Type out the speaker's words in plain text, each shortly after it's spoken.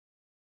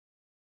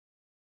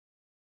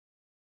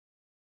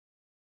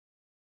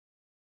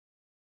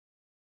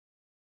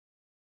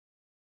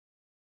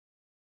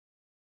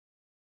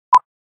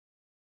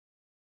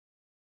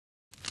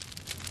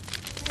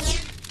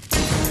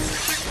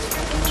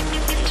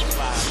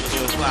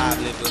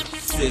5, nigga.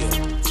 Seal,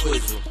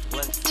 Tweezy.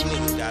 What?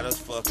 Niggas got us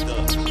fucked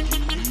up.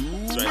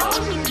 Straight up.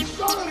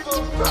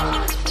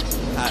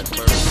 Hot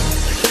bird.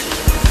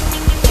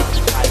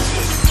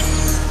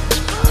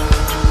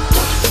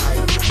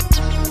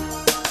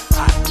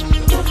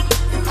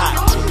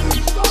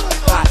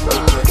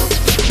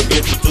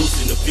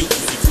 Introducing the future,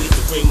 see Tweezy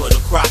the cream of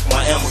the crop.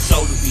 My ammo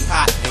shoulder be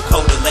hot and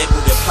colder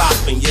label than pop.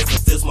 And yes, I'm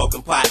still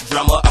smoking pot.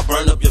 Drummer, I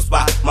burn up your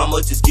spot.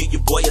 Mama, just give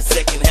your boy a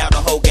second, have the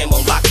whole game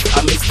on lock.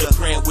 I mix the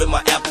cran with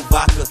my apple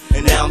vodka,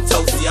 and now I'm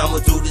toasty.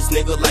 I'ma do this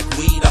nigga like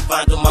weed. I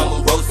find him, I'm a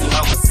roasty.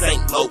 I'm a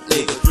Saint Lope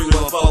nigga.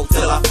 314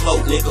 till I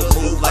float, nigga.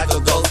 Move like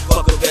a ghost,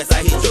 fuck a vest,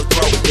 I hit your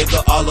throat,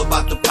 nigga. All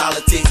about the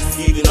politics,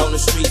 even on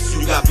the streets.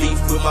 You got beef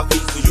with my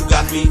people, you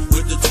got beef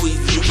with the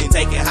tweets. You can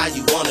take it how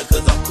you want it,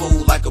 cause I'm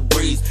cool like a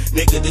breeze.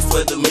 Nigga, this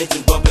where the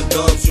mention bumping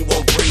gums, you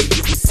won't breathe.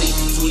 You can see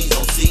Tweezy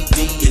on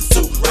CD, it's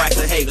too right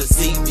to hate.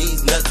 See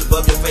these nuts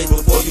above your face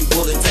before you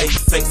bullet tape.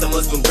 Thanks so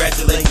much,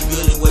 congratulate you,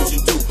 good at what you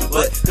do.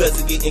 But cause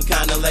it's getting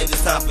kinda late,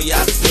 it's time for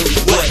y'all to snooze.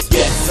 What?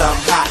 Yes, I'm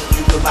hot,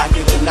 you can like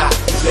it or not.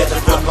 You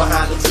better jump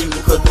behind the tree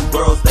because the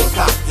girls they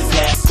cop this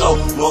Masco.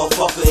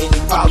 Motherfucker,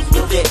 any problems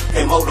with that?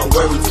 Hey Mo, don't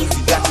worry,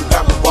 Tweezy got you,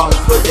 got revolvers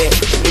for that.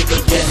 Nigga,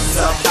 yes,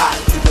 I'm hot,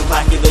 you can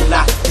like it or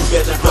not. You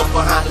better jump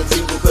behind the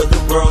tree because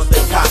the girls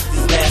they cop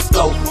this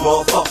Masco.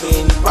 Motherfucker,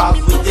 any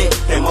problems with that?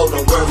 Hey Mo,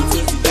 don't worry,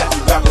 Tweezy got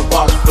you, got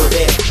revolvers for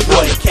that.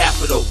 What the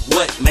capital?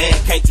 What, man?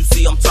 Can't you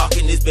see I'm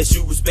talking this? Best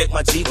you respect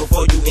my G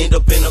before you end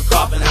up in a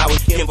coffin. How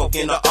it's kinfolk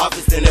in the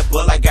office and that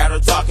butt I got her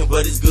talking,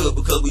 but it's good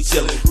because we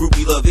chillin'.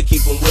 Groupie love it, keep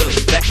 'em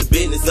willin'. Back to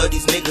business of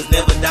these niggas,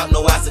 never doubt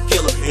no I's a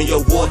killer. And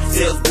your war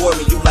tells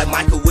boring, you like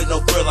Michael with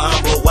no thriller. I'm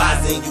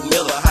Budweiser and you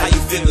Miller. How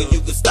you figure you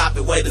can stop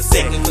it? Wait a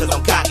second, cause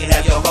I'm cocky,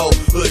 have your whole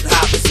hood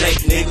hoppin'.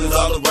 Snake niggas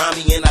all around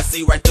me and I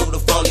see right through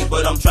the phony,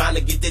 but I'm trying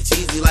to get that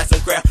cheesy like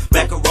some crap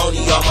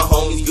macaroni. All my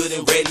homies good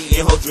and ready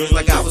in whole dreams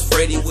like I was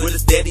Freddy with a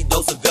steady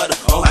dose of gutter.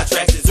 On high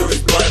tracks is her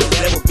is butter.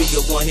 Never be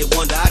a one-hit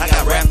wonder. I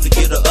got rap to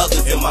get the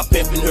others, and my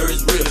pimpin' her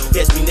is real.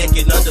 Catch me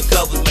naked under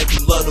covers, make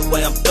you love the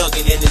way I'm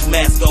thuggin' in this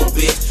Masco,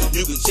 bitch.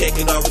 You can check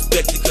it or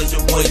respect it, cause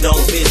your boy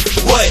don't miss.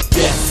 What?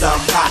 Yes, I'm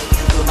hot,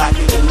 you can like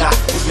it or not.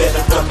 You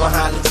better jump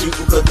behind the tree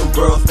because them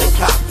girls they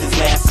cop this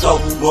Masco.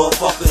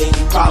 Motherfucker,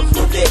 any problems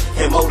with that?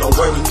 Hey Mo, don't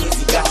worry,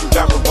 Tweezy got you,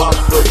 got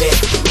revolvers for that.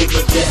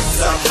 Nigga,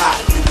 yes, I'm hot,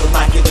 you can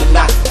like it or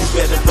not. You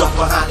better jump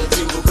behind the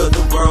tree because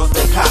them girls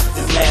they cop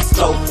this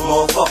Masco.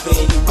 Motherfucker,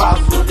 any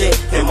problems with that?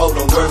 Hey Mo,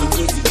 don't worry,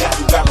 Tweezy got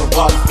you, got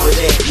revolvers for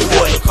that. You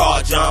want to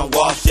call John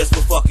Walsh just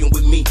for fucking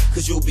with me,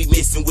 cause you'll be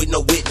missing with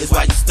no witness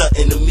while you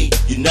stunting to me.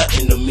 You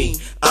nothing to me,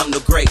 I'm the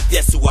great,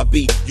 that's who I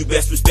be. You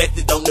best respect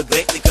it, don't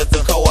neglect it, cause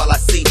the cold all I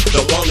see.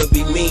 Don't wanna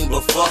be mean,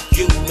 but fuck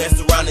you, mess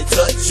around and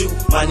touch you.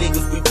 My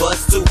niggas we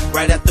bust too,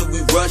 right after we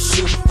rush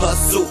you.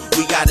 Hustle,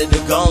 we got it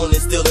gone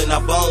and still in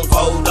our bones.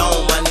 Hold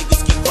on, my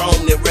niggas keep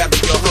roaming and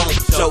rapping your home.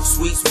 Choke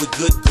sweets with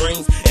good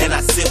greens, and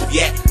I sip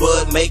yak.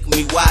 Bud make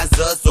me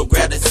wiser, so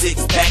grab a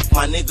 6-pack.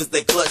 My niggas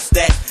they clutch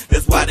stack,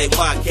 that's why they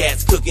my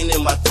cats cooking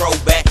in my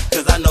throwback.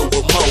 Cause I know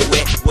where Mo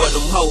at, where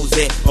them hoes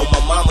at. On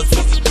my mama's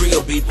Tweezy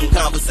grill beef, and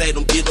conversate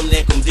them, get them,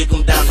 neck them, dick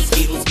them down and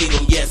skeet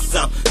them. Yes,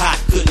 I'm hot,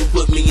 couldn't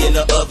put me in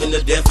the oven.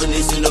 The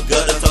definition of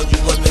gutter, told you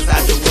what's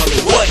inside your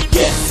woman. What?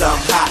 Yes, I'm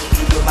hot,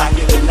 you can like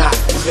it or not.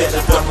 You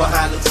better jump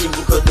behind the tree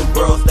because them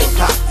girls they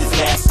cop this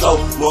Masco.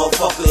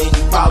 Motherfucker,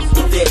 any problems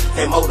with that?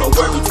 Hey Mo, don't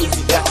worry,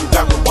 Tweezy got you,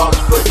 got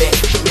revolvers for that.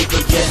 Nigga,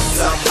 yes,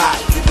 I'm hot,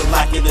 you can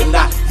like it or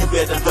not. You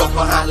better jump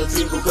behind the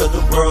tree because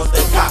them girls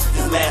they cop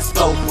this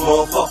Masco.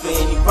 Motherfucker,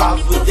 any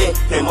problems with that?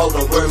 Hey Mo,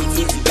 don't worry,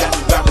 Tweezy got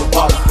you.